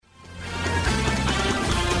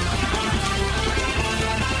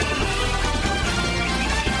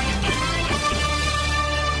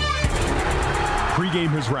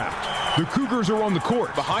is wrapped. The Cougars are on the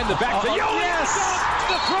court. Behind the back. Yes!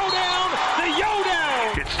 The throwdown. The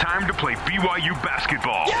Yodown. It's time to play BYU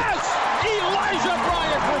basketball. Yes! Elijah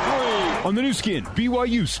Bryant for three. On the new skin,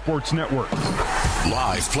 BYU Sports Network.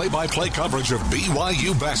 Live play-by-play coverage of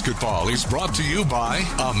BYU basketball is brought to you by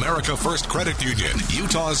America First Credit Union,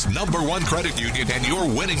 Utah's #1 credit union and your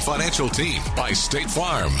winning financial team. By State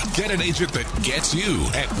Farm. Get an agent that gets you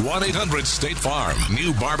at 1-800-STATE-FARM.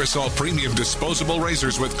 New Barbasol Premium Disposable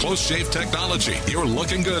Razors with close shave technology. You're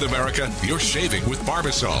looking good, America. You're shaving with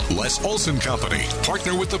Barbasol. Les Olson Company.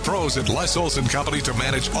 Partner with the pros at Les Olson Company to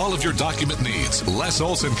manage all of your document needs. Les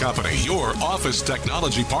Olson Company, your office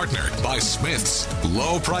technology partner. By Smith's.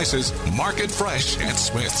 Low prices, market fresh at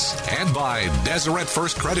Smith's. And by Deseret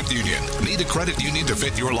First Credit Union. Need a credit union to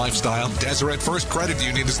fit your lifestyle? Deseret First Credit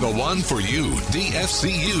Union is the one for you.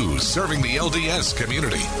 DFCU, serving the LDS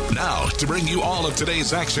community. Now, to bring you all of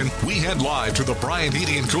today's action, we head live to the Bryant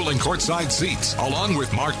Heating and Cooling courtside seats. Along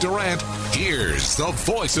with Mark Durant, here's the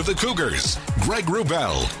voice of the Cougars, Greg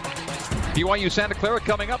Wrubell. BYU Santa Clara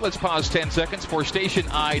coming up. Let's pause 10 seconds for station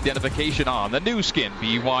identification on the new skin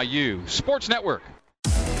BYU Sports Network.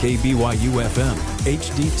 KBYU FM,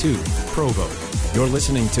 HD2, Provo. You're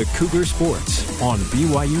listening to Cougar Sports on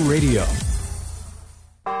BYU Radio.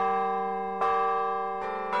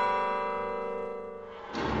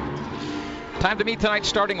 Time to meet tonight's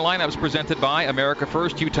starting lineups presented by America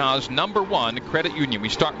First, Utah's #1 credit union. We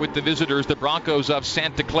start with the visitors, the Broncos of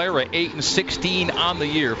Santa Clara, 8-16 on the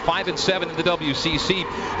year, 5-7 in the WCC.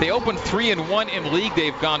 They opened 3-1 in league.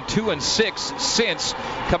 They've gone 2-6 since,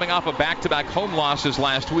 coming off of back-to-back home losses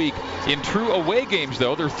last week. In true away games,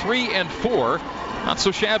 though, they're 3-4. Not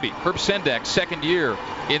so shabby. Herb Sendek, second year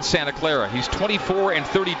in Santa Clara. He's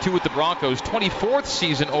 24-32 with the Broncos, 24th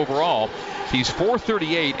season overall. He's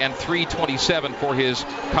 438 and 327 for his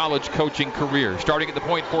college coaching career. Starting at the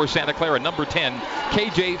point for Santa Clara, number 10,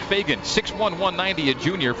 KJ Fagan, 6'1", 190, a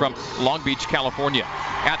junior from Long Beach, California.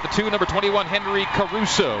 At the 2, number 21, Henry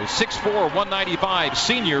Caruso, 6'4", 195,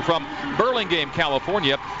 senior from Burlingame,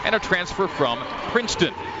 California, and a transfer from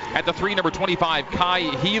Princeton. At the 3, number 25, Kai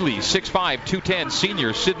Healy, 6'5", 210,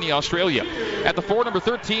 senior, Sydney, Australia. At the 4, number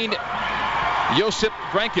 13, Josip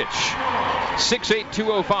Vrankic, 6'8",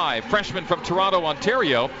 205, freshman from Toronto,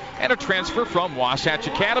 Ontario, and a transfer from Wasatch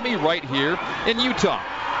Academy right here in Utah.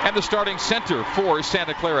 And the starting center for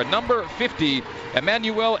Santa Clara, number 50,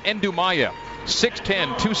 Emmanuel Endumaya,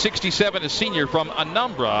 6'10", 267, a senior from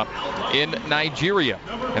Anambra in Nigeria.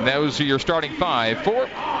 And those are your starting five for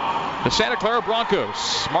the Santa Clara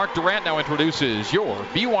Broncos. Mark Durant now introduces your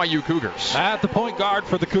BYU Cougars. At the point guard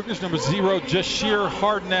for the Cougars, number 0, Jashir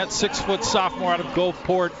Hardnett, 6-foot sophomore out of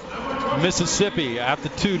Gulfport, Mississippi. At the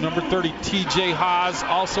 2, number 30, TJ Haas,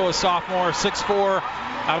 also a sophomore, 6'4",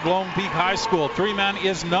 out of Lone Peak High School. 3-man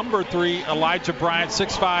is number 3, Elijah Bryant,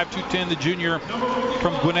 6'5", 210, the junior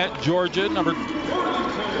from Gwinnett, Georgia. Number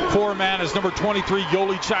 4-man is number 23,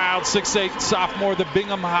 Yoli Child, 6'8", sophomore, the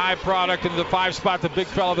Bingham High product. And the 5 spot, the big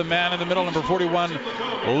fella, the man in the middle, number 41,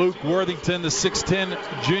 Luke Worthington, the 6'10",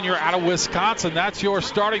 junior out of Wisconsin. That's your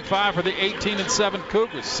starting 5 for the 18-7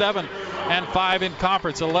 Cougars. 7-5 in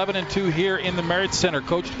conference, 11-2 here in the Marriott Center,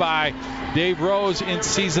 coached by Dave Rose in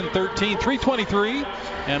season 13, 323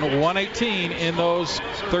 and 118 in those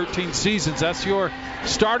 13 seasons. That's your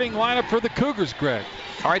starting lineup for the Cougars, Greg.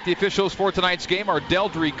 All right, the officials for tonight's game are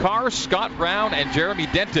Deldry Carr, Scott Brown, and Jeremy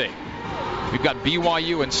Dente. We've got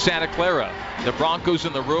BYU and Santa Clara, the Broncos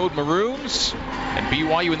in the road maroons, and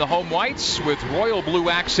BYU in the home whites with royal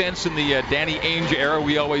blue accents in the Danny Ainge era.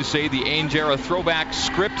 We always say the Ainge era throwback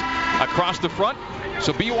script across the front.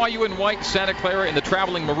 So BYU in white, Santa Clara in the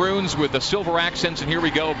traveling maroons with the silver accents. And here we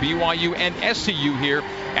go, BYU and SCU here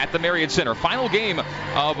at the Marriott Center. Final game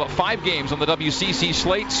of 5 games on the WCC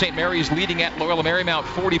slate. St. Mary's leading at Loyola Marymount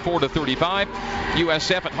 44-35.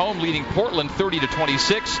 USF at home leading Portland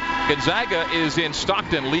 30-26. Gonzaga is in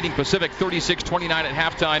Stockton leading Pacific 36-29 at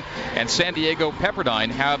halftime. And San Diego Pepperdine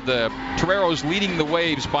have the Toreros leading the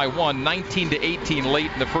Waves by 19-18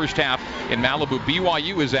 late in the first half in Malibu.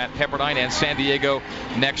 BYU is at Pepperdine and San Diego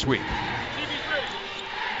next week.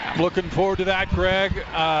 I'm looking forward to that, Greg.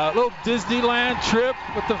 A little Disneyland trip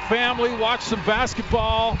with the family, watch some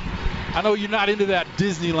basketball. I know you're not into that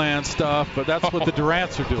Disneyland stuff, but that's what the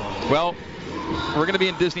Durants are doing. Well, we're going to be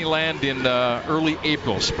in Disneyland in early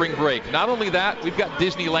April, spring break. Not only that, we've got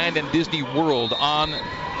Disneyland and Disney World on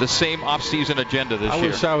the same off-season agenda this year. I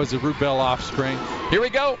wish I was a Rubel offspring. Here we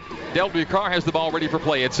go. Del Ducar has the ball ready for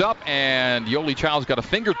play. It's up, and Yoli Child's got a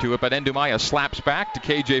finger to it, but Ndumaya slaps back to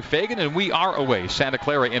KJ Fagan, and we are away. Santa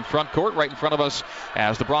Clara in front court, right in front of us,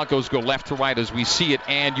 as the Broncos go left to right as we see it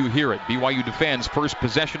and you hear it. BYU defends first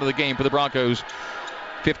possession of the game for the Broncos.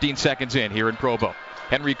 15 seconds in here in Provo.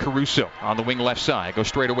 Henry Caruso on the wing left side. Goes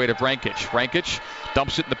straight away to Vrankic. Vrankic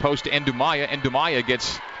dumps it in the post to Ndumaya. Ndumaya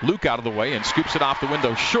gets Luke out of the way and scoops it off the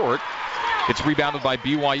window short. It's rebounded by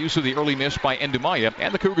BYU, so the early miss by Ndumaya.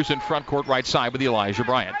 And the Cougars in front court right side with Elijah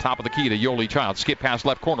Bryant. Top of the key to Yoli Child. Skip pass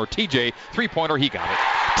left corner. TJ, three-pointer, he got it.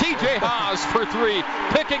 TJ Haas for three,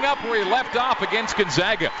 picking up where he left off against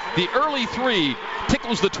Gonzaga. The early three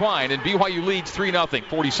tickles the twine, and BYU leads 3-0,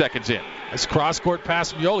 40 seconds in. Nice cross-court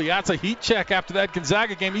pass from Yoli. That's a heat check after that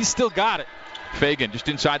Gonzaga game. He's still got it. Fagan just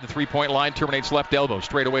inside the three-point line, terminates left elbow.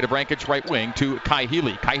 Straight away to Vrankic, right wing to Kai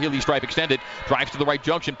Healy. Kai Healy stripe extended, drives to the right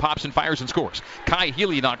junction, pops and fires and scores. Kai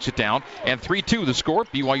Healy knocks it down, and 3-2 the score.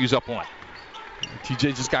 BYU's up one.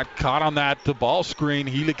 TJ just got caught on that ball screen.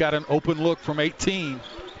 Healy got an open look from 18.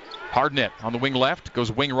 Hardnett on the wing left, goes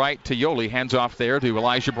wing right to Yoli, hands off there to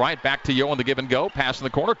Elijah Bryant, back to Yo on the give and go, pass in the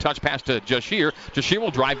corner, touch pass to Jashir. Jashir will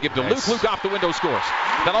drive, give to Luke. Luke off the window, scores.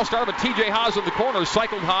 That all started with TJ Haas in the corner,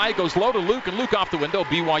 cycled high, goes low to Luke, and Luke off the window.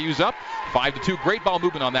 BYU's up 5-2. Great ball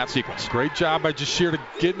movement on that sequence. Great job by Jashir to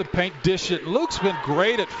get in the paint, dish it. Luke's been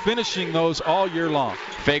great at finishing those all year long.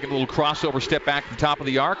 Fagan, a little crossover step back to the top of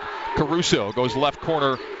the arc. Caruso goes left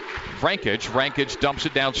corner. Vrankic dumps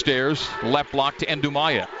it downstairs, left block to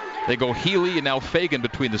Ndumaya. They go Healy and now Fagan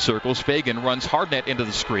between the circles. Fagan runs Hardnett into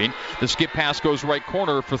the screen. The skip pass goes right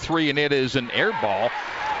corner for three, and it is an air ball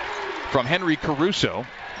from Henry Caruso.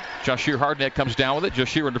 Jashir Hardnett comes down with it.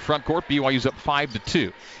 Jashir into front court. BYU's up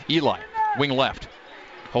 5-2. Eli, wing left.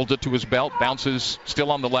 Holds it to his belt. Bounces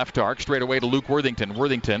still on the left arc. Straight away to Luke Worthington.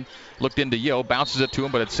 Worthington looked into Yo. Bounces it to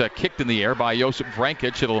him, but it's kicked in the air by Josip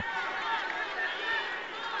Vrankic. It'll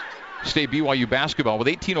stay BYU basketball with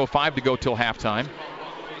 18:05 to go till halftime.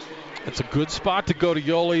 It's a good spot to go to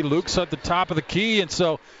Yoli. Luke's at the top of the key, and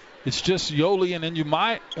so it's just Yoli and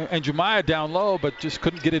Ndumaya down low, but just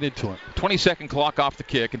couldn't get it into him. 20-second clock off the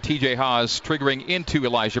kick, and TJ Haas triggering into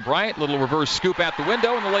Elijah Bryant. Little reverse scoop at the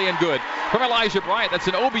window, and the lay-in good from Elijah Bryant. That's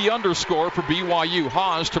an OB underscore for BYU.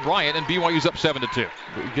 Haas to Bryant, and BYU's up 7-2.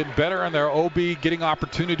 Getting better on their OB, getting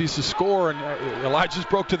opportunities to score, and Elijah's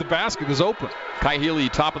broke to the basket. It was open. Kai Healy,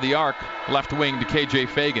 top of the arc, left wing to KJ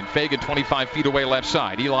Fagan. Fagan 25 feet away left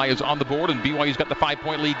side. Eli is on the board, and BYU's got the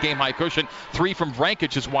 5-point lead, game-high cushion. Three from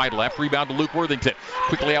Vrankic is wide left. Rebound to Luke Worthington.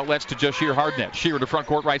 Quickly outlets to Jashir Hardnett. Shear to front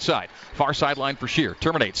court right side. Far sideline for Shear.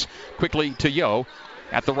 Terminates quickly to Yo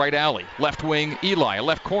at the right alley. Left wing Eli.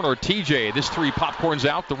 Left corner TJ. This three popcorns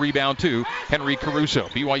out. The rebound to Henry Caruso.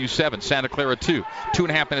 BYU 7. Santa Clara 2.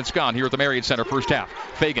 2.5 minutes gone here at the Marriott Center first half.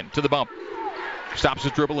 Fagan to the bump. Stops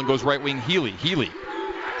his dribble and goes right wing Healy. Healy.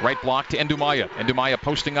 Right block to Ndumaya. Ndumaya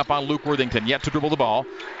posting up on Luke Worthington. Yet to dribble the ball.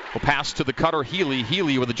 Will pass to the cutter Healy.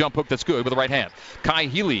 Healy with a jump hook that's good with the right hand. Kai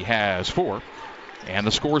Healy has 4. And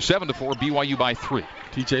the score is 7-4. BYU by 3.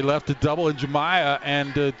 TJ left to double Ndumaya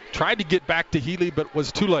and tried to get back to Healy, but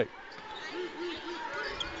was too late.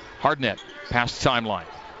 Hardnett past the timeline.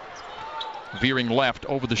 Veering left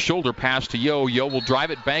over the shoulder pass to Yo. Yo will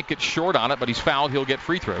drive it, bank it short on it, but he's fouled. He'll get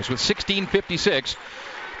free throws with 16:56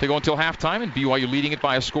 to go until halftime, and BYU leading it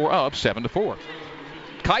by a score of 7-4.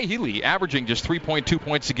 Kai Healy averaging just 3.2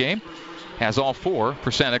 points a game. Has all 4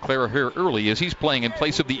 for Santa Clara here early as he's playing in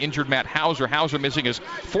place of the injured Matt Hauser. Hauser missing his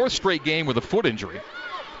 4th straight game with a foot injury.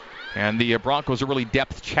 And the Broncos are really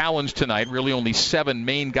depth challenged tonight. Really only 7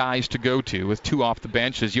 main guys to go to with 2 off the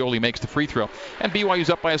bench as Yoli makes the free throw. And BYU's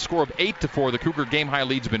up by a score of 8-4. The Cougar game high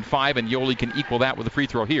lead's been 5, and Yoli can equal that with a free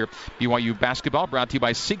throw here. BYU basketball brought to you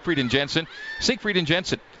by Siegfried and Jensen. Siegfried and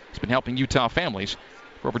Jensen has been helping Utah families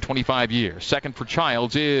for over 25 years. Second for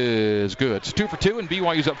Childs is good. It's 2 for 2, and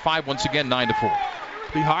BYU's up 5 once again, 9-4.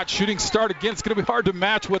 Be hot shooting start again. It's going to be hard to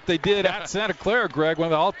match what they did at Santa Clara, Greg. One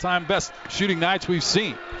of the all-time best shooting nights we've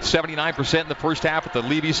seen. 79% in the first half at the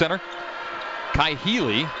Levy Center. Kai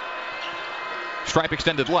Healy, stripe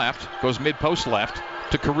extended left, goes mid-post left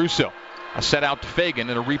to Caruso. A set out to Fagan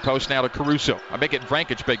and a repost now to Caruso. I beg it,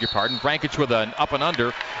 Vrankic, beg your pardon. Vrankic with an up and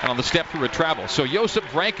under, and on the step through a travel. So Josip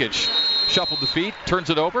Vrankic shuffled the feet, turns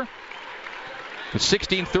it over. With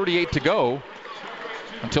 16:38 to go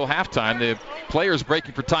until halftime. The players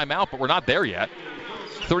breaking for timeout, but we're not there yet.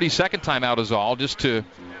 30-second timeout is all, just to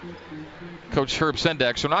Coach Herb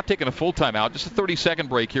Sendek. So not taking a full timeout, just a 30-second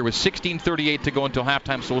break here with 16:38 to go until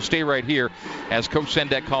halftime. So we'll stay right here as Coach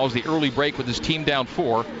Sendek calls the early break with his team down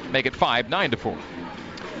 4, make it 5, 9-4.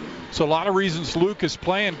 So a lot of reasons Luke is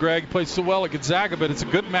playing, Greg. He plays so well at Gonzaga, but it's a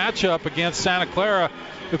good matchup against Santa Clara.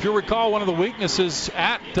 If you recall, one of the weaknesses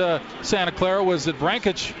at Santa Clara was that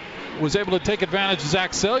Vrankic was able to take advantage of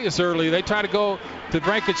Zach Seljaas early. They try to go to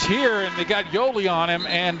Vrankic here, and they got Yoli on him,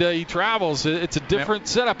 and he travels. It's a different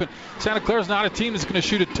setup. And Santa Clara's not a team that's going to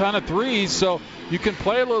shoot a ton of threes, so you can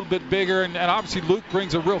play a little bit bigger, and obviously Luke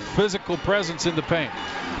brings a real physical presence in the paint.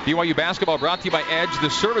 BYU basketball brought to you by Edge, the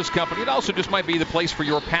service company. It also just might be the place for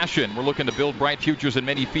your passion. We're looking to build bright futures in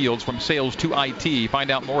many fields, from sales to IT. Find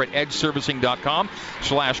out more at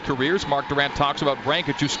edgeservicing.com/careers. Mark Durant talks about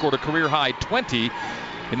Vrankic, who scored a career-high 20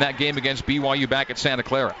 in that game against BYU back at Santa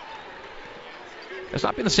Clara. Has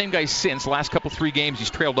not been the same guy since. Last couple 3 games he's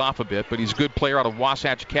trailed off a bit, but he's a good player out of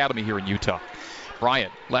Wasatch Academy here in Utah.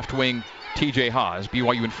 Bryant, left wing, TJ Haas.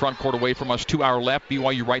 BYU in front court away from us to our left.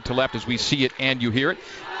 BYU right to left as we see it and you hear it.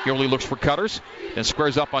 Yoli looks for cutters and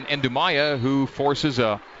squares up on Ndumaya, who forces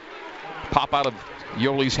a pop out of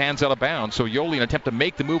Yoli's hands out of bounds. So Yoli, in an attempt to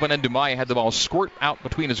make the move on Ndumaya, had the ball squirt out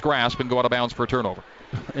between his grasp and go out of bounds for a turnover.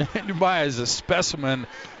 Ndumaya is a specimen.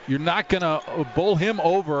 You're not going to bowl him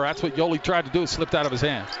over. That's what Yoli tried to do. It slipped out of his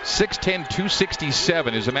hands. 6'10",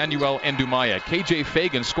 267 is Emmanuel Ndumaya. KJ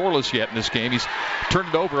Fagan scoreless yet in this game. He's turned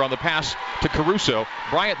it over on the pass to Caruso.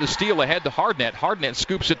 Bryant the steal ahead to Hardnett. Hardnett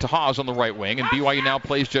scoops it to Haas on the right wing, and BYU now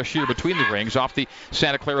plays Jashir between the rings off the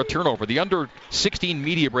Santa Clara turnover. The under 16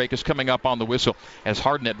 media break is coming up on the whistle as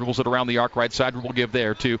Hardnett dribbles it around the arc right side. We'll give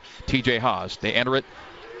there to TJ Haas. They enter it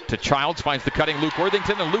to Childs, finds the cutting Luke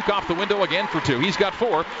Worthington, and Luke off the window again for 2. He's got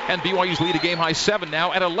 4, and BYU's lead a game-high 7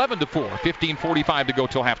 now at 11-4. 15:45 to go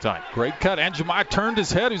till halftime. Great cut. Njamai turned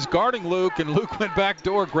his head. He's guarding Luke, and Luke went back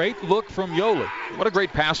door. Great look from Yoli. What a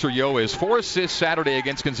great passer Yo is. 4 assists Saturday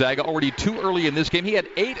against Gonzaga, already 2 early in this game. He had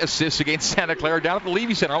 8 assists against Santa Clara down at the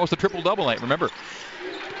Levy Center, almost a triple-double night. Remember,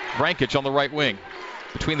 Vrankic on the right wing.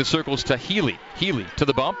 Between the circles to Healy. Healy to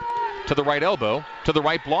the bump, to the right elbow, to the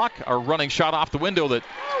right block. A running shot off the window that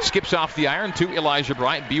skips off the iron to Elijah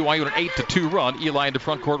Bryant. BYU an 8-2 run. Eli into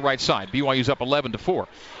front court right side. BYU's up 11-4.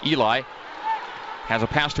 Eli has a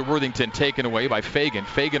pass to Worthington taken away by Fagan.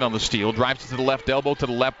 Fagan on the steal. Drives it to the left elbow, to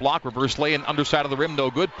the left block. Reverse lay in underside of the rim.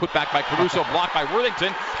 No good. Put back by Caruso. Blocked by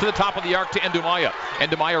Worthington. To the top of the arc to Ndumaya.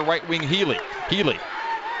 Ndumaya right wing Healy. Healy.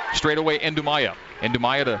 Straight away Ndumaya.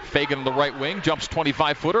 Ndumaya to Fagan on the right wing. Jumps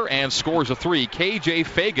 25-footer and scores a 3. KJ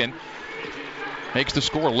Fagan makes the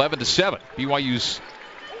score 11-7. BYU's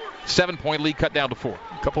 7-point lead cut down to 4. A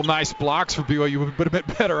couple nice blocks for BYU, but a bit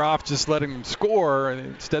better off just letting them score. And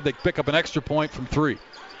instead, they pick up an extra point from 3.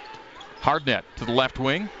 Hardnett to the left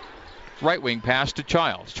wing. Right wing pass to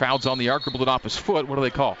Childs. Childs on the arc, dribbled it off his foot. What do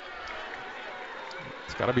they call?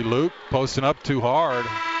 It's got to be Luke posting up too hard.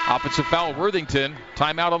 Offensive foul, Worthington.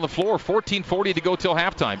 Timeout on the floor. 14:40 to go till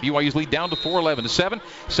halftime. BYU's lead down to 4, 11-7.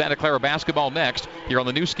 Santa Clara basketball next here on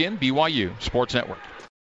the new skin, BYU Sports Network.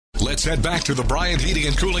 Let's head back to the Bryant Heating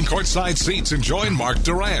and Cooling courtside seats and join Mark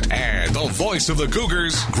Durant and the voice of the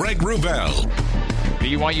Cougars, Greg Wrubell.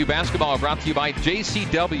 BYU basketball brought to you by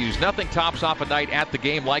JCW's. Nothing tops off a night at the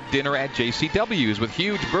game like dinner at JCW's. With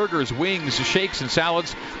huge burgers, wings, shakes, and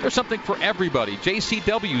salads, there's something for everybody.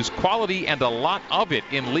 JCW's, quality and a lot of it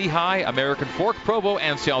in Lehigh, American Fork, Provo,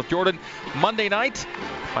 and South Jordan. Monday night,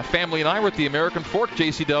 my family and I were at the American Fork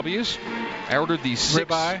JCW's. I ordered these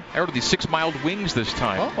 6 mild wings this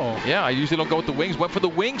time. Oh. Yeah, I usually don't go with the wings. Went for the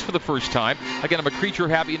wings for the first time. Again, I'm a creature of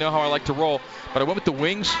habit. You know how I like to roll. But I went with the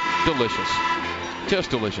wings. Delicious.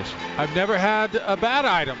 Just delicious. I've never had a bad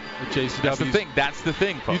item at JCW's. That's the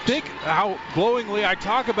thing, folks. You think how glowingly I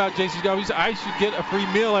talk about JCW's, I should get a free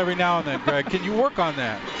meal every now and then, Greg. Can you work on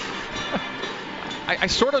that? I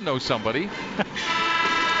sort of know somebody.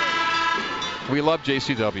 We love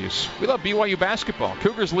JCW's. We love BYU basketball.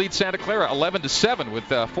 Cougars lead Santa Clara 11-7 with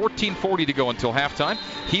 14:40 to go until halftime.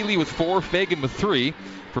 Healy with 4, Fagan with 3.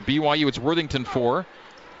 For BYU, it's Worthington 4,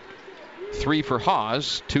 3 for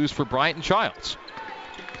Haas, 2s for Bryant and Childs.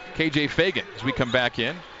 KJ Fagan, as we come back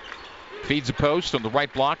in, feeds a post on the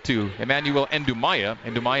right block to Emmanuel Ndumaya.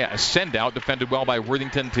 Ndumaya a send out, defended well by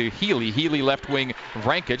Worthington to Healy. Healy left wing,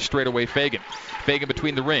 Vrankic, straight away Fagan. Fagan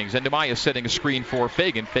between the rings. Ndumaya setting a screen for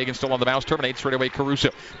Fagan. Fagan still on the bounce, terminates straight away Caruso.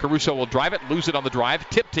 Caruso will drive it, lose it on the drive,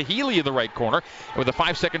 tip to Healy in the right corner. And with a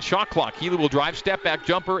 5-second shot clock, Healy will drive, step back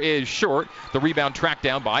jumper is short. The rebound tracked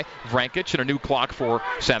down by Vrankic, and a new clock for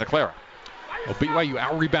Santa Clara. Well, BYU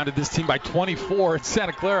out-rebounded this team by 24 at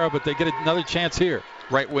Santa Clara, but they get another chance here.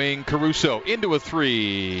 Right wing, Caruso into a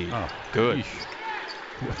 3. Oh, good.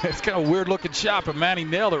 It's kind of a weird-looking shot, but Manny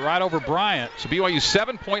nailed it right over Bryant. So BYU's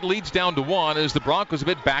 7-point leads down to 1 as the Broncos have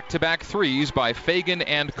hit back-to-back 3s by Fagan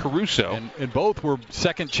and Caruso. And both were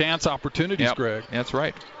second-chance opportunities, Greg. That's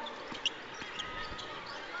right.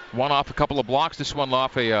 One off a couple of blocks. This one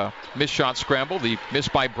off a missed shot scramble. The miss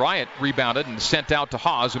by Bryant rebounded and sent out to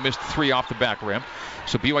Haas, who missed 3 off the back rim.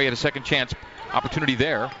 So BYU had a second chance opportunity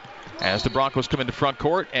there as the Broncos come into front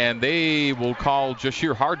court, and they will call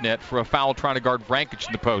Jashir Hardnett for a foul trying to guard Vrancic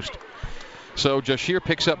in the post. So Jashir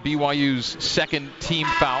picks up BYU's second team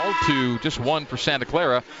foul to just 1 for Santa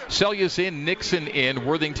Clara. Selja's in, Nixon in,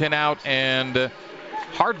 Worthington out, and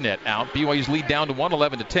Hardnett out. BYU's lead down to 1,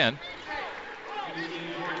 11-10.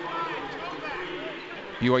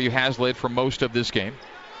 BYU has led for most of this game.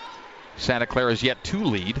 Santa Clara is yet to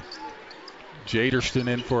lead. Jaderston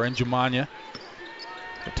in for Njamanya.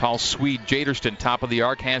 The tall Swede Jaderston, top of the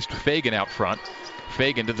arc, hands to Fagan out front.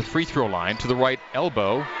 Fagan to the free throw line, to the right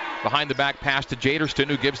elbow. Behind the back pass to Jaderston,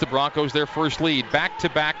 who gives the Broncos their first lead.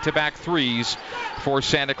 Back-to-back threes for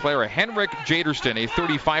Santa Clara. Henrik Jaderston, a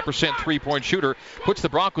 35% three-point shooter, puts the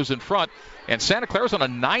Broncos in front. And Santa Clara's on a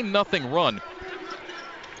 9-0 run.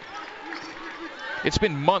 It's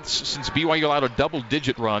been months since BYU allowed a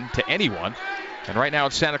double-digit run to anyone. And right now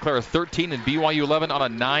it's Santa Clara 13 and BYU 11 on a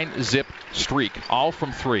 9-zip streak, all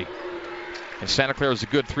from 3. And Santa Clara is a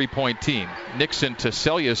good three-point team. Nixon to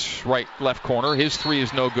Selja's left corner. His 3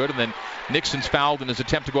 is no good. And then Nixon's fouled in his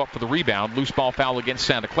attempt to go up for the rebound. Loose ball foul against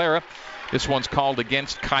Santa Clara. This one's called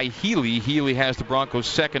against Kai Healy. Healy has the Broncos'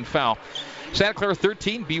 second foul. Santa Clara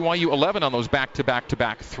 13, BYU 11 on those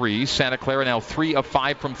back-to-back threes. Santa Clara now 3 of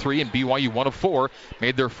 5 from 3, and BYU 1 of 4.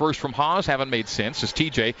 Made their first from Haas, haven't made since, as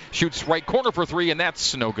TJ shoots right corner for 3, and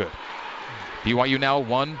that's no good. BYU now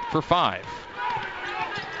 1 for 5.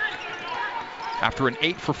 After an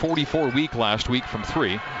 8 for 44 week last week from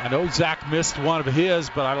 3. I know Zach missed one of his,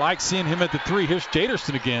 but I like seeing him at the 3. Here's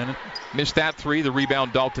Jaderston again. Missed that 3, the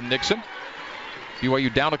rebound Dalton Nixon.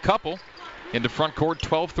 BYU down a couple. Into front court,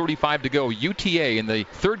 12:35 to go. UTA in the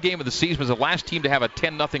third game of the season was the last team to have a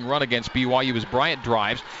 10-0 run against BYU as Bryant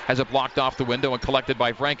drives, has it blocked off the window and collected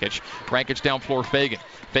by Vrancic. Vrancic down floor, Fagan.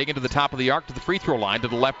 Fagan to the top of the arc, to the free throw line, to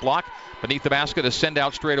the left block. Beneath the basket, a send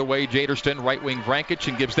out straight away. Jaderston, right wing Vrancic,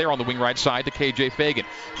 and gives there on the wing right side to KJ Fagan.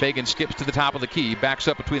 Fagan skips to the top of the key, backs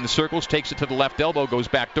up between the circles, takes it to the left elbow, goes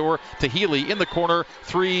back door to Healy in the corner.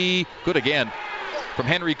 3, good again. From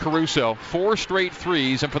Henry Caruso, 4 straight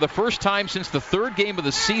threes, and for the first time since the third game of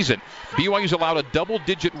the season, BYU's allowed a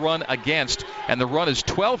double-digit run against, and the run is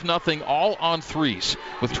 12-0 all on threes.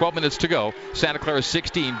 With 12 minutes to go, Santa Clara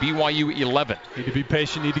 16, BYU 11. Need to be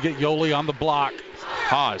patient, need to get Yoli on the block.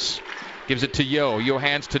 Haas gives it to Yo. Yo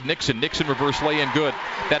hands to Nixon. Nixon reverse lay-in good.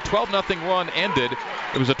 That 12-0 run ended.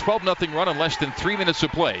 It was a 12-0 run in less than 3 minutes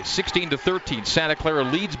of play. 16-13. Santa Clara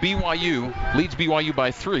leads BYU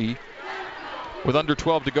by 3. With under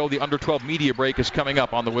 12 to go, the under 12 media break is coming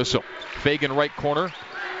up on the whistle. Fagan right corner.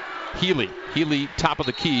 Healy top of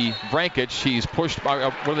the key. Vrancic, he's pushed by,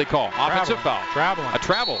 what do they call? Offensive foul. A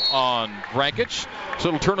travel on Vrancic. So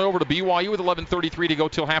it'll turn it over to BYU with 11:33 to go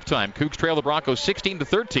till halftime. Cougs trail the Broncos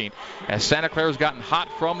 16-13 as Santa Clara's gotten hot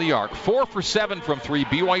from the arc. 4 for 7 from 3.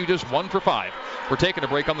 BYU just 1 for 5. We're taking a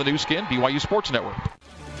break on the new skin, BYU Sports Network.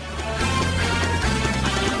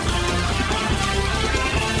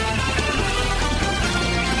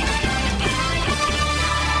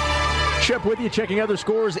 Shep with you, checking other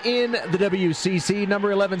scores in the WCC.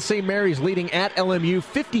 Number 11, St. Mary's leading at LMU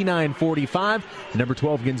 59-45. Number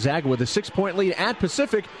 12, Gonzaga with a 6-point lead at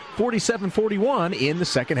Pacific, 47-41 in the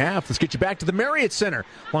second half. Let's get you back to the Marriott Center.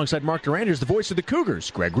 Alongside Mark Duranders, the voice of the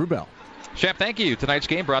Cougars, Greg Wrubell. Shep, thank you. Tonight's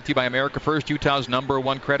game brought to you by America First, Utah's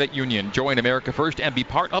 #1 credit union. Join America First and be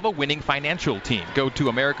part of a winning financial team. Go to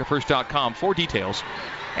americafirst.com for details.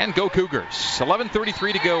 And go Cougars.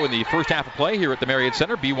 11:33 to go in the first half of play here at the Marriott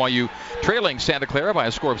Center. BYU trailing Santa Clara by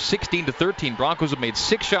a score of 16-13. Broncos have made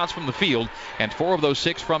 6 shots from the field, and 4 of those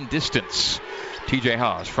 6 from distance. TJ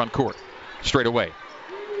Haas, front court, straight away.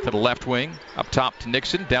 To the left wing, up top to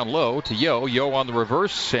Nixon, down low to Yo. Yo on the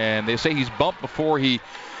reverse, and they say he's bumped before he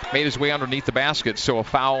made his way underneath the basket, so a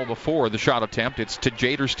foul before the shot attempt. It's to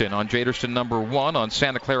Jaderston on Jaderston number 1, on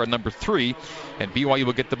Santa Clara number 3, and BYU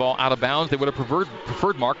will get the ball out of bounds. They would have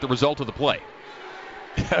preferred Mark, the result of the play.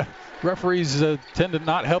 Referees tend to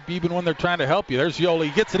not help you even when they're trying to help you. There's Yoli. He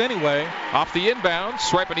gets it anyway. Off the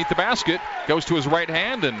inbounds, right beneath the basket. Goes to his right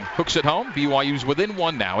hand and hooks it home. BYU's within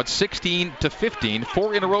 1 now. It's 16-15.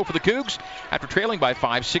 4 in a row for the Cougs after trailing by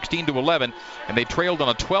 5, 16-11. And they trailed on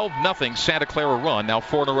a 12-0 Santa Clara run. Now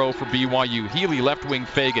 4 in a row for BYU. Healy left wing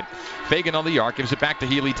Fagan. Fagan on the arc. Gives it back to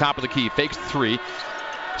Healy, top of the key. Fakes the 3.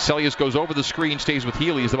 Sellius goes over the screen, stays with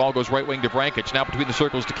Healy as the ball goes right wing to Brankic. Now between the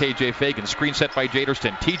circles to KJ Fagan. Screen set by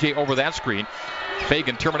Jaderston. TJ over that screen.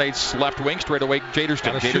 Fagan terminates left wing, straight away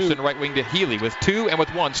Jaderston. Jaderston right wing to Healy with 2 and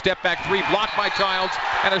with 1. Step back 3, blocked by Childs,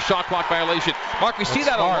 and a shot clock violation. Mark, we see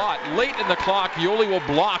that a lot. Late in the clock, Yoli will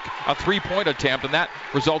block a 3-point attempt, and that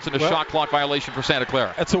results in a shot clock violation for Santa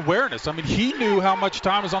Clara. It's awareness. I mean, he knew how much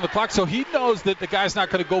time was on the clock, so he knows that the guy's not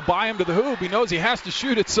going to go by him to the hoop. He knows he has to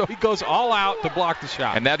shoot it, so he goes all out to block the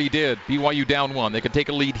shot. And that he did. BYU down 1. They can take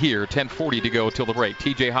a lead here. 10:40 to go till the break.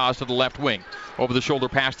 TJ Haas to the left wing. Over the shoulder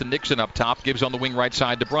pass to Nixon up top. Gives on the wing right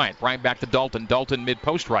side to Bryant. Bryant back to Dalton. Dalton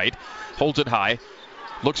mid-post right. Holds it high.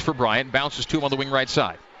 Looks for Bryant. Bounces to him on the wing right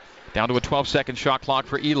side. Down to a 12-second shot clock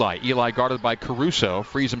for Eli. Eli guarded by Caruso.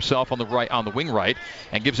 Frees himself on the wing right.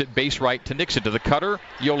 And gives it base right to Nixon. To the cutter.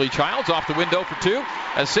 Yoli Childs off the window for 2.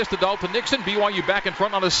 Assist to Dalton Nixon. BYU back in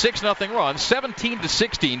front on a 6-0 run.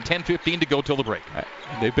 17-16. 10:15 to go till the break.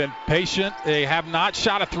 They've been patient. They have not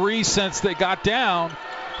shot a 3 since they got down.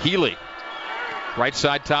 Healy. Right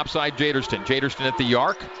side, top side, Jaderston. Jaderston at the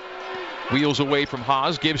arc. Wheels away from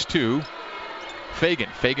Haas. Gives to Fagan.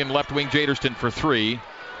 Fagan left wing Jaderston for 3.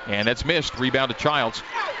 And that's missed. Rebound to Childs.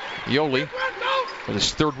 Yoli with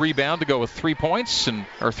his 3rd rebound to go with 3 points,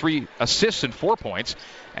 or 3 assists and 4 points.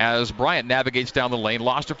 As Bryant navigates down the lane.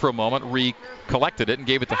 Lost it for a moment. Recollected it and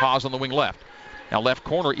gave it to Haas on the wing left. Now left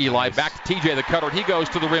corner, Eli. Back to TJ the cutter. He goes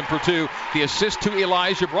to the rim for 2. The assist to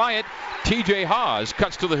Elijah Bryant. TJ Haas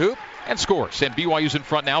cuts to the hoop and scores. And BYU's in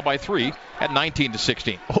front now by 3 at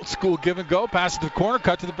 19-16. Old school give and go. Pass it to the corner,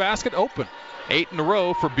 cut to the basket, open. 8 in a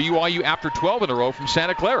row for BYU after 12 in a row from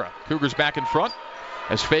Santa Clara. Cougars back in front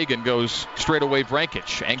as Fagan goes straight away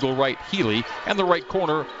Brankic. Angle right Healy and the right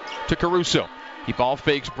corner to Caruso. He ball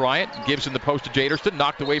fakes Bryant, gives in the post to Jaderston,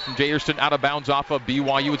 knocked away from Jaderston, out of bounds off of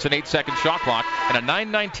BYU. It's an 8-second shot clock and a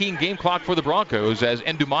 9:19 game clock for the Broncos as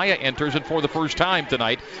Ndumaya enters, and for the first time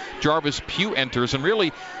tonight, Jarvis Pugh enters. And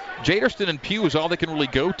really, Jaderston and Pugh is all they can really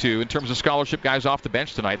go to in terms of scholarship guys off the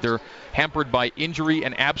bench tonight. They're hampered by injury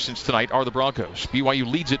and absence tonight are the Broncos. BYU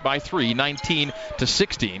leads it by 3,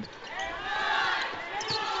 19-16.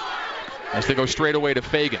 As they go straight away to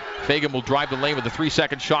Fagan. Fagan will drive the lane with a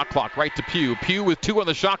 3-second shot clock right to Pugh. Pugh with 2 on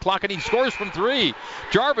the shot clock, and he scores from 3.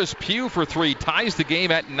 Jarvis Pugh for 3 ties the game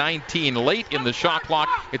at 19. Late in the shot clock,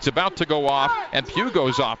 it's about to go off, and Pugh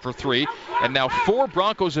goes off for 3. And now 4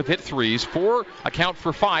 Broncos have hit 3s. 4 account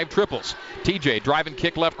for 5 triples. TJ drive and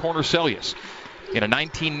kick left corner Sellius. In a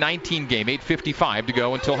 19-19 game, 8:55 to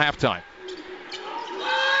go until halftime.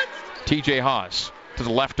 TJ Haas to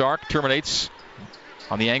the left arc, terminates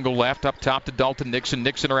on the angle left, up top to Dalton Nixon.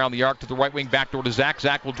 Nixon around the arc to the right wing, backdoor to Zach.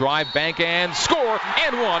 Zach will drive, bank, and score,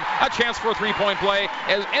 and 1. A chance for a 3-point play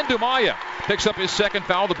as Ndumaya picks up his 2nd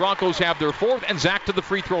foul. The Broncos have their 4th, and Zach to the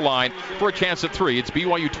free throw line for a chance at 3. It's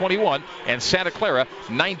BYU 21 and Santa Clara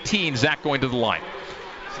 19. Zach going to the line.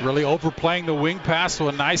 Really overplaying the wing pass, so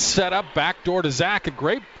a nice setup, backdoor to Zach. A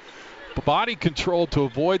great body control to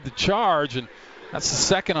avoid the charge, and that's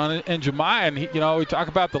the 2nd on Njamaya. And, we talk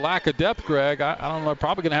about the lack of depth, Greg. I don't know,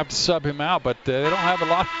 probably going to have to sub him out, but they don't have a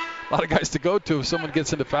lot of guys to go to if someone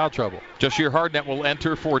gets into foul trouble. Jashir Hardnett will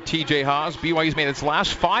enter for TJ Haas. BYU's made its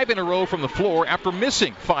last 5 in a row from the floor after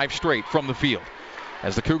missing 5 straight from the field.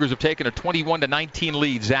 As the Cougars have taken a 21-19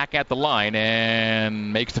 lead, Zach at the line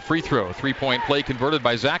and makes the free throw. 3-point play converted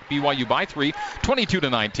by Zach. BYU by 3,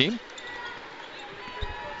 22-19.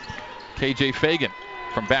 KJ Fagan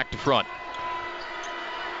from back to front.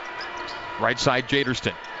 Right side,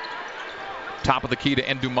 Jaderston. Top of the key to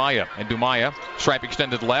Ndumaya. Ndumaya, stripe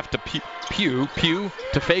extended left to Pugh. Pugh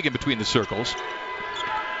to Fagan between the circles.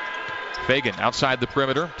 Fagan outside the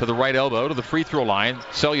perimeter to the right elbow to the free throw line.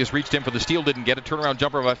 Sellius reached in for the steal, didn't get it. Turnaround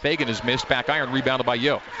jumper by Fagan is missed. Back iron rebounded by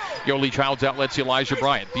Yoli Childs outlets Elijah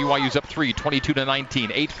Bryant. BYU's up 3,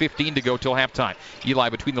 22-19. 8:15 to go till halftime. Eli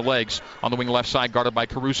between the legs on the wing left side, guarded by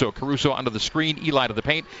Caruso. Caruso under the screen. Eli to the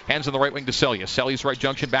paint. Hands on the right wing to Sellius. Sellius right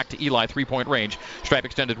junction back to Eli. 3-point range. Stripe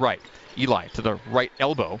extended right. Eli to the right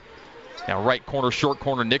elbow. Now right corner, short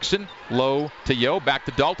corner, Nixon. Low to Yo. Back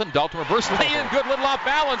to Dalton. Dalton reverse lay-in. Good little off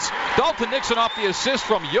balance. Dalton Nixon off the assist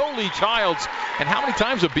from Yoli Childs. And how many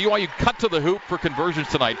times have BYU cut to the hoop for conversions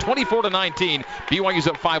tonight? 24-19. BYU's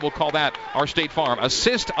up 5. We'll call that our State Farm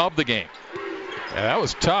assist of the game. Yeah, that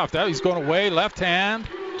was tough. He's going away, left hand.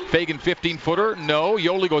 Fagan 15-footer. No.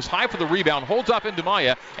 Yoli goes high for the rebound. Holds up into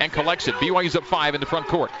Maya and collects it. BYU's up 5 in the front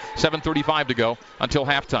court. 7:35 to go until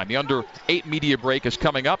halftime. The under 8 media break is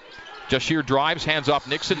coming up. Jashir drives, hands off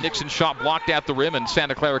Nixon. Nixon shot blocked at the rim, and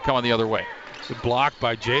Santa Clara coming the other way. Good block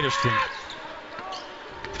by Jaderston.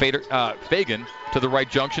 Fagan to the right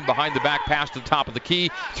junction, behind the back pass to the top of the key.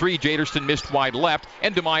 3, Jaderston missed wide left.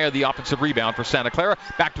 And Dumaya, the offensive rebound for Santa Clara.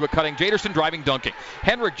 Back to a cutting Jaderston, driving, dunking.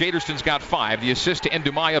 Henrik Jaderston's got 5. The assist to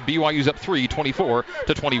Ndumaya. BYU's up 3,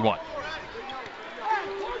 24-21.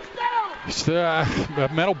 Just a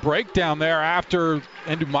mental breakdown there after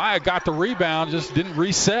Ndumaya got the rebound, just didn't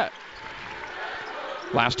reset.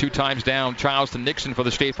 Last 2 times down, Childs to Nixon for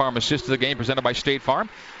the State Farm assist of the game presented by State Farm.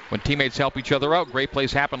 When teammates help each other out, great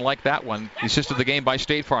plays happen like that one. The assist of the game by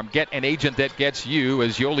State Farm. Get an agent that gets you,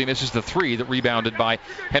 as Yoli misses the 3 that rebounded by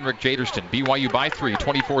Henrik Jaderston. BYU by 3,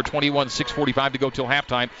 24-21, 6:45 to go till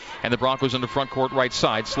halftime. And the Broncos in the front court right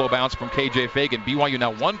side. Slow bounce from KJ Fagan. BYU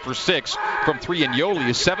now 1 for 6 from 3, and Yoli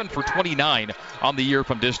is 7 for 29 on the year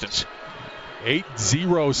from distance.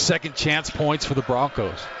 8-0 second chance points for the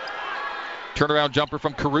Broncos. Turnaround jumper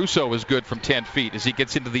from Caruso is good from 10 feet as he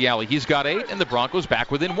gets into the alley. He's got 8, and the Broncos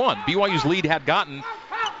back within 1. BYU's lead had gotten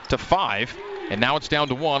to 5, and now it's down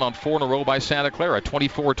to 1 on 4 in a row by Santa Clara.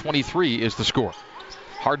 24-23 is the score.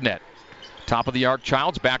 Hardnett. Top of the arc,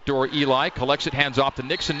 Childs. Backdoor Eli. Collects it, hands off to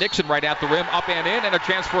Nixon. Nixon right at the rim, up and in, and a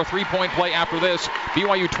chance for a 3-point play after this.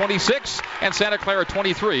 BYU 26 and Santa Clara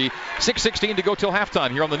 23. 6:16 to go till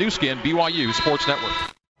halftime here on the new skin, BYU Sports Network.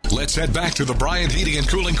 Let's head back to the Bryant Heating and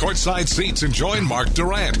Cooling courtside seats and join Mark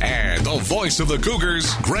Durant and the voice of the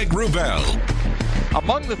Cougars, Greg Wrubell.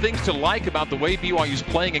 Among the things to like about the way BYU's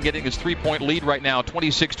playing and getting this 3-point lead right now,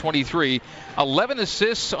 26-23, 11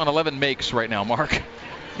 assists on 11 makes right now, Mark.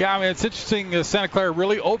 Yeah, I mean, it's interesting. Santa Clara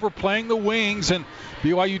really overplaying the wings, and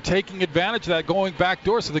BYU taking advantage of that, going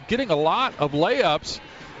backdoor. So they're getting a lot of layups.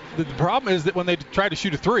 The problem is that when they try to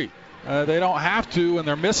shoot a 3, they don't have to, and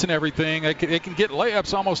they're missing everything. They can get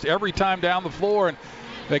layups almost every time down the floor, and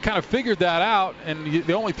they kind of figured that out. And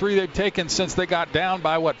the only 3 they've taken since they got down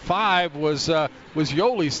by 5 was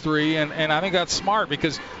Yoli's 3, and I think that's smart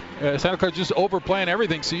because Santa Clara just overplaying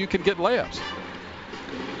everything, so you can get layups.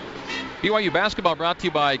 BYU basketball brought to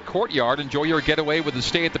you by Courtyard. Enjoy your getaway with a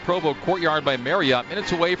stay at the Provo Courtyard by Marriott.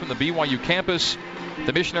 Minutes away from the BYU campus,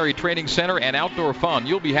 the Missionary Training Center, and outdoor fun.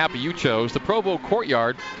 You'll be happy you chose the Provo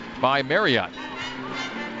Courtyard by Marriott.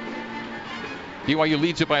 BYU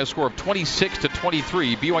leads it by a score of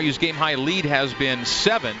 26-23. BYU's game-high lead has been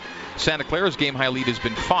 7. Santa Clara's game-high lead has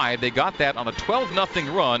been 5. They got that on a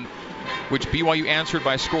 12-0 run, which BYU answered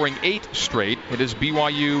by scoring 8 straight. It is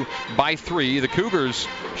BYU by 3. The Cougars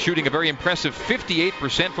shooting a very impressive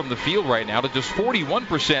 58% from the field right now to just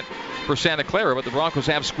 41% for Santa Clara, but the Broncos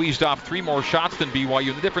have squeezed off 3 more shots than BYU.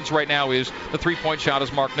 And the difference right now is the 3-point shot,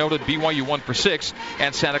 as Mark noted. BYU 1 for 6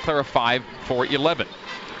 and Santa Clara 5 for 11.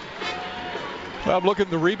 Well, I'm looking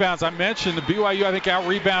at the rebounds. I mentioned the BYU, I think,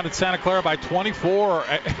 out-rebounded Santa Clara by 24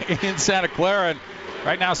 in Santa Clara. And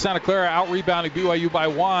right now, Santa Clara out-rebounding BYU by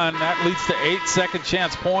 1. That leads to 8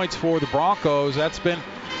 second-chance points for the Broncos. It's been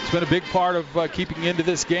a big part of keeping into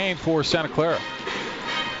this game for Santa Clara.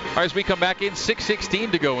 All right, as we come back in,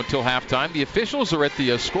 6:16 to go until halftime. The officials are at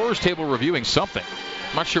the scorer's table reviewing something.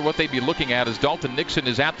 I'm not sure what they'd be looking at as Dalton Nixon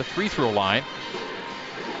is at the free throw line.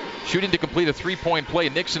 Shooting to complete a 3-point play.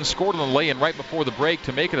 Nixon scored on the lay-in right before the break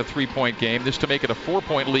to make it a 3-point game. This to make it a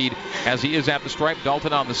 4-point lead as he is at the stripe.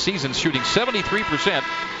 Dalton on the season shooting 73%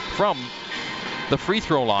 from the free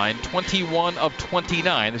throw line, 21 of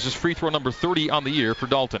 29. This is free throw number 30 on the year for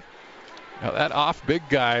Dalton. Now that off big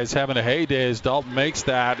guy is having a heyday as Dalton makes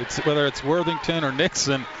that. Whether it's Worthington or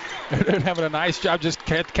Nixon, they're having a nice job just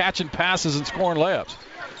catching passes and scoring layups.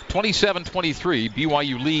 27-23,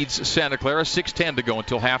 BYU leads Santa Clara. 6:10 to go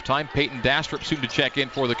until halftime. Peyton Dastrup soon to check in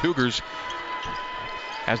for the Cougars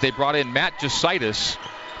as they brought in Matt Jositis,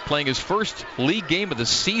 playing his first league game of the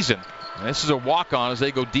season. And this is a walk-on as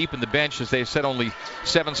they go deep in the bench, as they've said only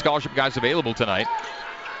 7 scholarship guys available tonight.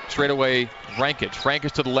 Straight away, Frankich.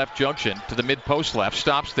 Frankich to the left junction, to the mid-post left,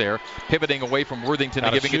 stops there, pivoting away from Worthington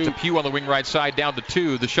and giving it to Pugh on the wing right side, down to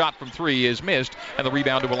 2. The shot from 3 is missed, and the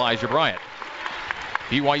rebound to Elijah Bryant.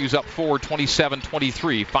 BYU's up 4,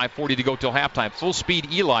 27-23. 5:40 to go till halftime. Full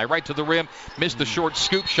speed Eli right to the rim. Missed the short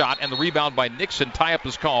scoop shot, and the rebound by Nixon. Tie-up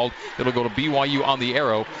is called. It'll go to BYU on the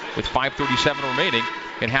arrow with 5:37 remaining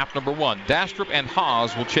in half number 1. Dastrup and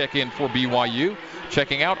Haas will check in for BYU.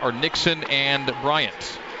 Checking out are Nixon and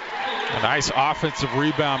Bryant. A nice offensive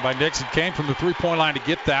rebound by Nixon. Came from the 3-point line to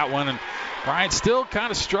get that one, and Bryant still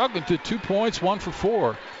kind of struggling to 2 points, 1 for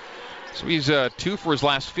 4. So he's 2 for his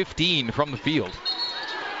last 15 from the field.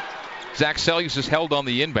 Zach Sellius is held on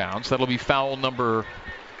the inbounds. That'll be foul number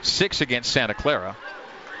 6 against Santa Clara.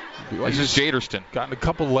 This is Jaderston. Gotten a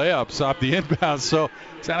couple layups off the inbounds, so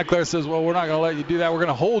Santa Clara says, well, we're not going to let you do that. We're going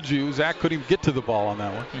to hold you. Zach couldn't even get to the ball on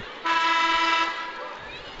that one.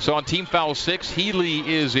 So on team foul 6,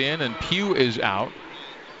 Healy is in and Pugh is out.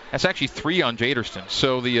 That's actually 3 on Jaderston.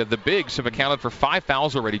 So the bigs have accounted for 5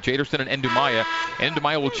 fouls already, Jaderston and Ndumaya. And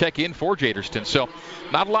Ndumaya will check in for Jaderston. So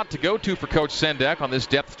not a lot to go to for Coach Sendek on this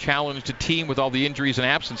depth-challenged team with all the injuries and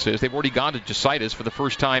absences. They've already gone to Jositis for the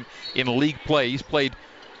first time in league play. He's played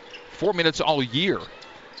 4 minutes all year.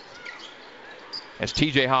 As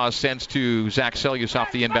TJ Haas sends to Zach Sellius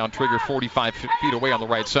off the inbound trigger 45 feet away on the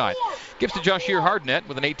right side. Gives to Jashir Hardnett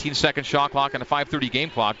with an 18-second shot clock and a 5:30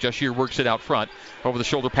 game clock. Jashir works it out front.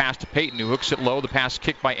 Over-the-shoulder pass to Peyton, who hooks it low. The pass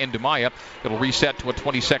kicked by Ndumaya. It'll reset to a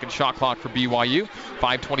 20-second shot clock for BYU.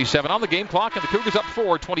 5:27 on the game clock, and the Cougars up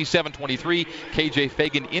 4, 27-23. KJ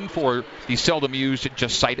Fagan in for the seldom-used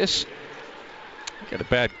Jositis. Got a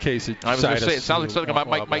bad case of I was going to say, it sounds like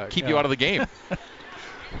something might keep you out of the game.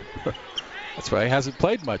 That's why he hasn't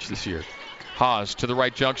played much this year. Haas to the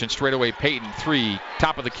right junction, straight away Peyton, 3,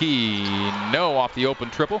 top of the key, no, off the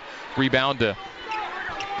open triple. Rebound to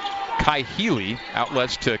Kai Healy,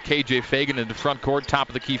 outlets to KJ Fagan into front court, top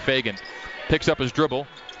of the key Fagan. Picks up his dribble,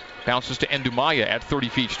 bounces to Ndumaya at 30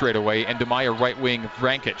 feet straight away. Ndumaya right wing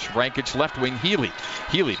Vrankic, Vrankic left wing Healy.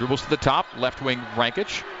 Healy dribbles to the top, left wing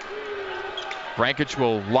Vrankic. Vrankic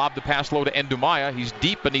will lob the pass low to Ndumaya. He's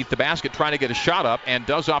deep beneath the basket trying to get a shot up and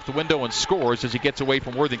does off the window and scores as he gets away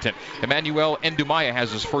from Worthington. Emmanuel Ndumaya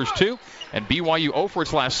has his first 2, and BYU 0 for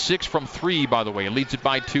its last 6 from 3, by the way. It leads it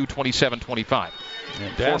by 2, 27-25.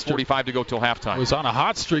 4:45 to go till halftime. Was on a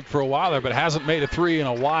hot streak for a while there, but hasn't made a 3 in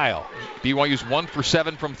a while. BYU's 1 for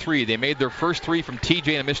 7 from 3. They made their first 3 from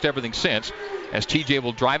TJ and missed everything since. As TJ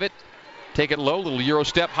will drive it, take it low, little Euro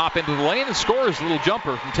step, hop into the lane, and scores a little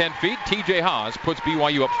jumper from 10 feet. TJ Haas puts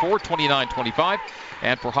BYU up 4, 29-25.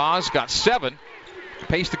 And for Haas, got 7 to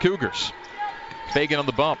pace the Cougars. Fagan on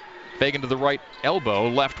the bump. Fagan to the right elbow,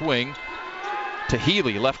 left wing to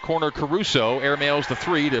Healy. Left corner, Caruso. Airmails the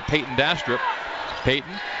 3 to Peyton Dastrup.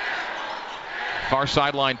 Peyton. Far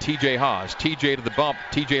sideline, TJ Haas. TJ to the bump.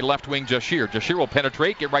 TJ left wing, Jashir. Jashir will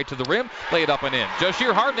penetrate, get right to the rim, lay it up and in.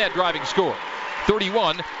 Jashir Hardnett driving score.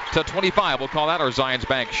 31-25. We'll call that our Zions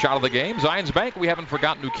Bank shot of the game. Zions Bank, we haven't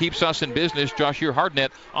forgotten who keeps us in business. Jashir Hardnett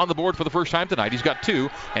on the board for the first time tonight. He's got 2,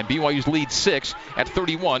 and BYU's lead 6 at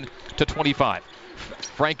 31-25.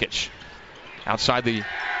 Vrankic outside the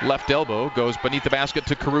left elbow, goes beneath the basket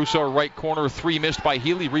to Caruso, right corner, 3 missed by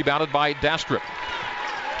Healy, rebounded by Dastrup.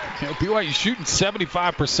 BYU shooting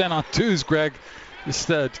 75% on 2s, Greg. Just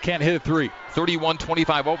can't hit a 3.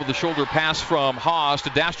 31-25 over the shoulder pass from Haas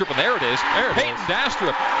to Dastrup, and there it is. Peyton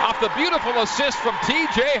Dastrup off the beautiful assist from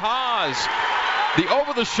TJ Haas. The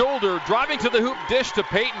over-the-shoulder, driving to the hoop, dish to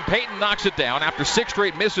Peyton. Peyton knocks it down. After 6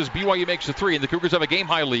 straight misses, BYU makes a 3, and the Cougars have a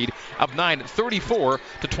game-high lead of 9,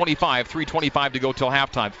 34-25. 3:25 to go till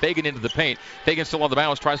halftime. Fagan into the paint. Fagan still on the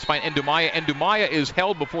bounce, tries to find Ndumaya. Ndumaya is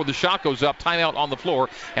held before the shot goes up. Timeout on the floor,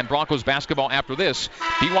 and Broncos basketball after this.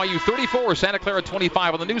 BYU 34, Santa Clara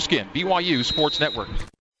 25 on the new skin. BYU Sports Network.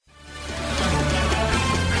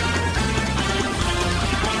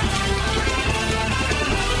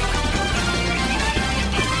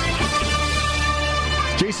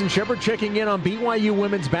 Jason Shepard checking in on BYU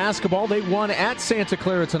women's basketball. They won at Santa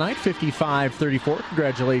Clara tonight, 55-34.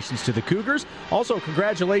 Congratulations to the Cougars. Also,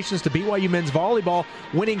 congratulations to BYU men's volleyball,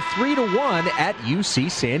 winning 3-1 at UC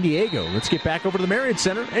San Diego. Let's get back over to the Marriott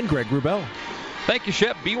Center and Greg Wrubell. Thank you,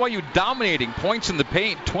 Shep. BYU dominating points in the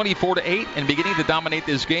paint, 24-8, and beginning to dominate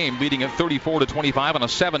this game, leading at 34-25 on a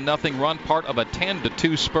 7-0 run, part of a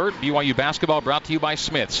 10-2 spurt. BYU basketball brought to you by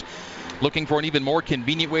Smith's. Looking for an even more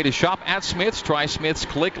convenient way to shop at Smith's? Try Smith's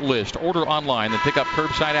Click List. Order online, then pick up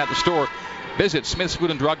curbside at the store. Visit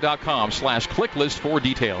smithsfoodanddrug.com/clicklist for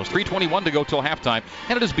details. 3:21 to go till halftime,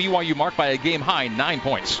 and it is BYU marked by a game-high 9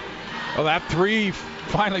 points. Well, that 3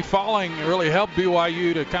 finally falling really helped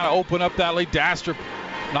BYU to kind of open up that lead. Dastrup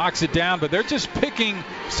knocks it down, but they're just picking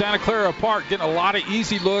Santa Clara apart, getting a lot of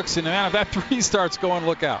easy looks, and man, if that 3 starts going,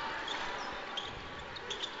 look out.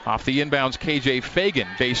 Off the inbounds, KJ Fagan,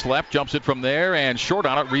 base left, jumps it from there, and short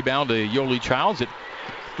on it, rebound to Yoli Childs. It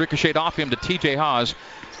ricocheted off him to TJ Haas.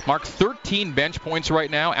 Marked 13 bench points right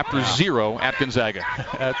now after 0 at Gonzaga.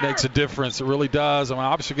 That makes a difference. It really does. I mean,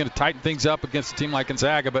 obviously going to tighten things up against a team like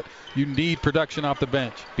Gonzaga, but you need production off the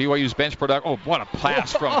bench. BYU's bench production. Oh, what a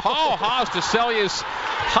pass from Haas to Sellius.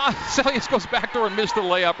 Sellius goes backdoor and missed the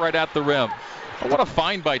layup right at the rim. What a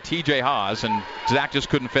find by TJ Haas, and Zach just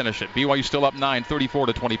couldn't finish it. BYU still up 9,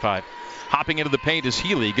 34-25. Hopping into the paint is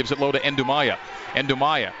Healy, gives it low to Ndumaya.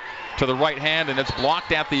 Ndumaya to the right hand, and it's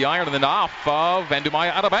blocked at the iron, and then off of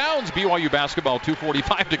Ndumaya out of bounds. BYU basketball,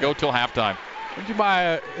 2:45 to go till halftime.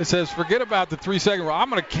 Njimaya says, forget about the 3-second rule. I'm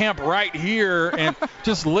going to camp right here and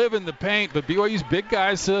just live in the paint. But BYU's big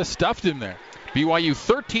guys stuffed him there. BYU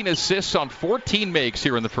 13 assists on 14 makes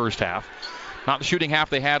here in the first half. Not the shooting half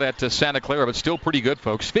they had at Santa Clara, but still pretty good,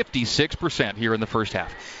 folks. 56% here in the first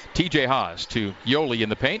half. TJ Haas to Yoli in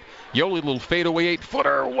the paint. Yoli, little fadeaway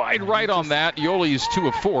 8-footer, wide right on that. Yoli's 2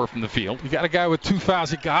 of 4 from the field. You got a guy with 2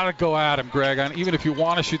 fouls. You got to go at him, Greg. Even if you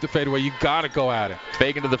want to shoot the fadeaway, you got to go at him.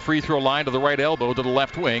 Fagan to the free throw line to the right elbow to the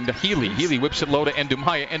left wing to Healy. Healy whips it low to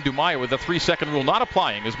Ndumaya. Ndumaya with the 3-second rule not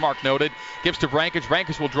applying, as Mark noted. Gives to Vrankic.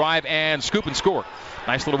 Vrankic will drive and scoop and score.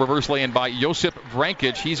 Nice little reverse lay-in by Josip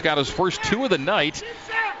Vrankic. He's got his first 2 of the night.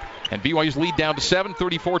 And BYU's lead down to 7,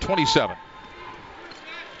 34-27.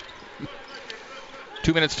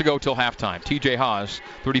 2 minutes to go till halftime. TJ Haas,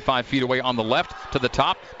 35 feet away on the left, to the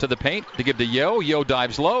top, to the paint, to give to Yo. Yo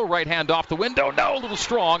dives low, right hand off the window. No, a little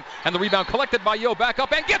strong. And the rebound collected by Yo, back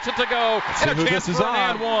up and gets it to go. And a chance for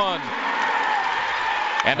an and one.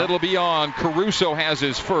 And it'll be on. Caruso has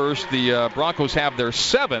his first. The Broncos have their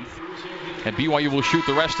 7th. And BYU will shoot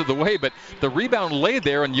the rest of the way, but the rebound laid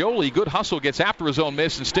there, and Yoli, good hustle, gets after his own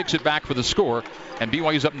miss and sticks it back for the score. And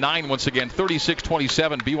BYU's up 9 once again,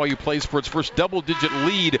 36-27. BYU plays for its first double-digit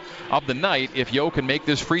lead of the night if Yo can make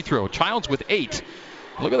this free throw. Childs with 8.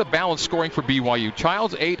 Look at the balanced scoring for BYU.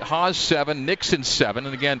 Childs 8, Haas 7, Nixon 7.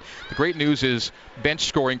 And again, the great news is bench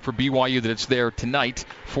scoring for BYU, that it's there tonight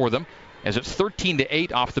for them, as it's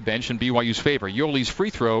 13-8 off the bench in BYU's favor. Yoli's free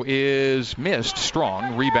throw is missed.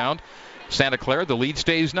 Strong rebound. Santa Clara, the lead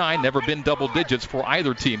stays 9. Never been double digits for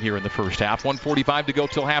either team here in the first half. 1:45 to go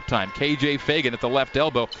till halftime. KJ Fagan at the left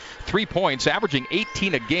elbow. 3 points, averaging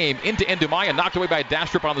 18 a game into Ndumaya. Knocked away by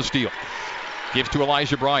Dastrup on the steal. Gives to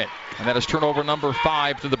Elijah Bryant. And that is turnover number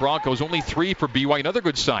 5 to the Broncos. Only 3 for BYU. Another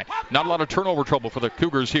good sign. Not a lot of turnover trouble for the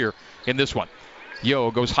Cougars here in this one.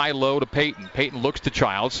 Yo goes high-low to Payton. Payton looks to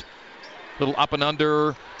Childs. Little up and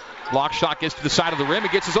under. Block shot gets to the side of the rim. He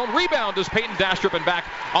gets his own rebound as Payton Dastrup, and back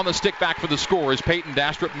on the stick back for the score as Payton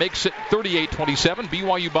Dastrup makes it 38-27.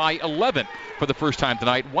 BYU by 11 for the first time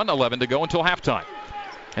tonight. 1:11 to go until halftime.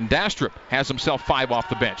 And Dastrup has himself 5 off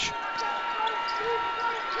the bench.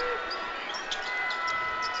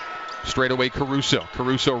 Straight away Caruso.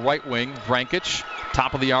 Caruso right wing. Vrankic.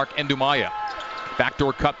 Top of the arc Ndumaya.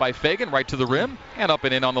 Backdoor cut by Fagan, right to the rim, and up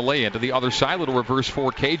and in on the lay-in to the other side. Little reverse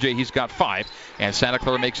for KJ. He's got 5. And Santa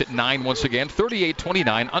Clara makes it 9 once again.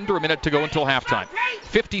 38-29, under a minute to go until halftime.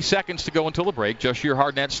 50 seconds to go until the break. Jahshire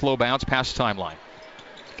Hardnett, slow bounce past the timeline.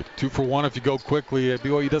 2 for 1 if you go quickly.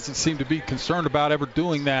 BYU doesn't seem to be concerned about ever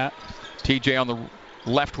doing that. TJ on the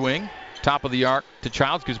left wing. Top of the arc to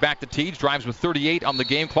Childs, goes back to Teague, drives with 38 on the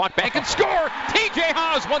game clock, bank and score! TJ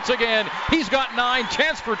Haas once again, he's got 9,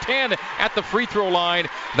 chance for 10 at the free throw line.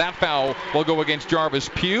 That foul will go against Jarvis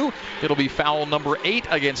Pugh. It'll be foul number 8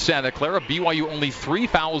 against Santa Clara. BYU only 3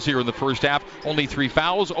 fouls here in the first half, only 3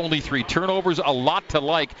 fouls, only 3 turnovers. A lot to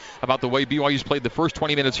like about the way BYU's played the first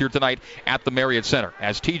 20 minutes here tonight at the Marriott Center,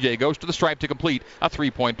 as TJ goes to the stripe to complete a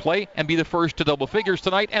 3-point play and be the first to double figures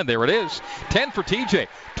tonight, and there it is. 10 for TJ,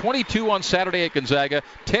 22 on Saturday at Gonzaga,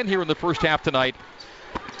 10 here in the first half tonight.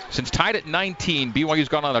 Since tied at 19, BYU's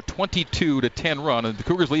gone on a 22-10 run, and the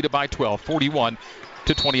Cougars lead it by 12,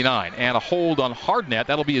 41-29. And a hold on Hardnett.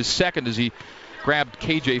 That'll be his second as he grabbed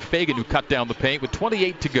KJ Fagan, who cut down the paint with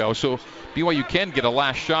 28 to go. So BYU can get a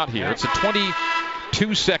last shot here. It's a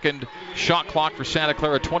 22-second shot clock for Santa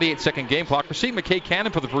Clara, 28-second game clock. We're seeing McKay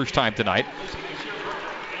Cannon for the first time tonight.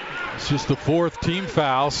 It's just the 4th team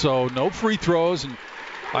foul, so no free throws. And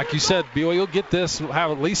like you said, BYU will get this, will have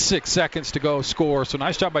at least 6 seconds to go score. So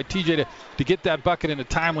nice job by TJ to get that bucket in a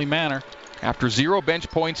timely manner. After 0 bench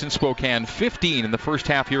points in Spokane, 15 in the first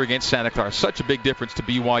half here against Santa Clara. Such a big difference to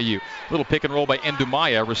BYU. Little pick and roll by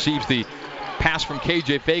Ndumaya, receives the pass from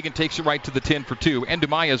KJ Fagan, takes it right to the 10 for 2.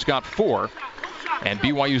 Ndumaya's got 4. And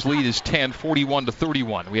BYU's lead is 10,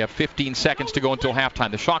 41-31. We have 15 seconds to go until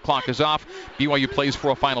halftime. The shot clock is off. BYU plays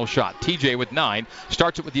for a final shot. TJ with 9.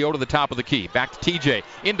 Starts it with the O to the top of the key. Back to TJ.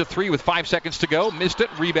 Into 3 with 5 seconds to go. Missed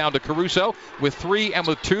it. Rebound to Caruso with 3 and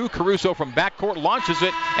with 2. Caruso from backcourt launches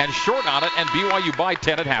it and short on it. And BYU by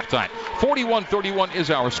 10 at halftime. 41-31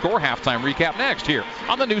 is our score. Halftime recap next here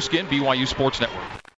on the new skin BYU Sports Network.